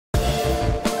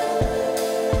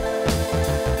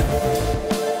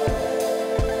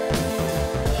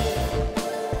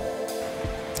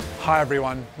Hi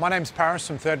everyone, my name's Paris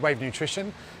from Third Wave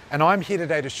Nutrition, and I'm here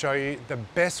today to show you the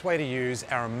best way to use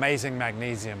our amazing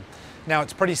magnesium. Now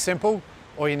it's pretty simple.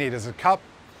 All you need is a cup,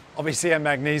 obviously our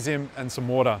magnesium, and some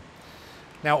water.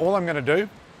 Now all I'm going to do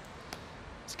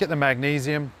is get the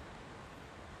magnesium,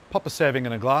 pop a serving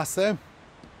in a glass there,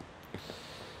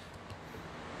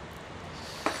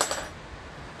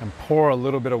 and pour a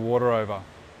little bit of water over.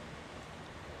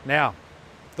 Now,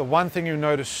 the one thing you'll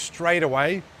notice straight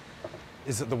away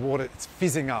is that the water, it's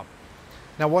fizzing up.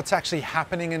 Now what's actually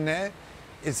happening in there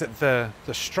is that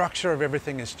the structure of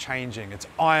everything is changing, it's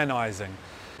ionizing.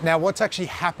 Now what's actually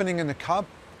happening in the cup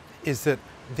is that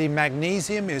the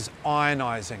magnesium is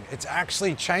ionizing. It's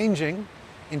actually changing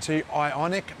into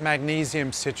ionic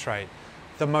magnesium citrate,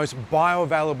 the most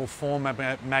bioavailable form of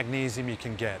magnesium you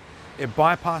can get. It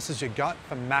bypasses your gut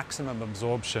for maximum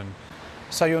absorption.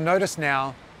 So you'll notice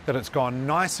now that it's gone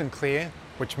nice and clear,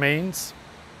 which means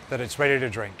that it's ready to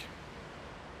drink.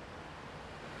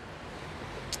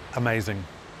 Amazing.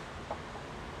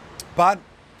 But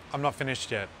I'm not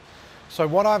finished yet. So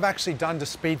what I've actually done to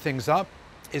speed things up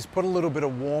is put a little bit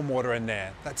of warm water in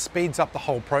there. That speeds up the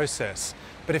whole process.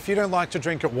 But if you don't like to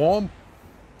drink it warm,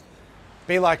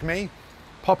 be like me,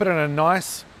 pop it in a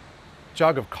nice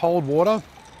jug of cold water.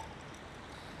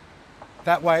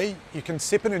 That way you can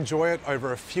sip and enjoy it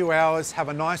over a few hours, have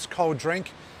a nice cold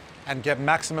drink, and get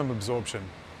maximum absorption.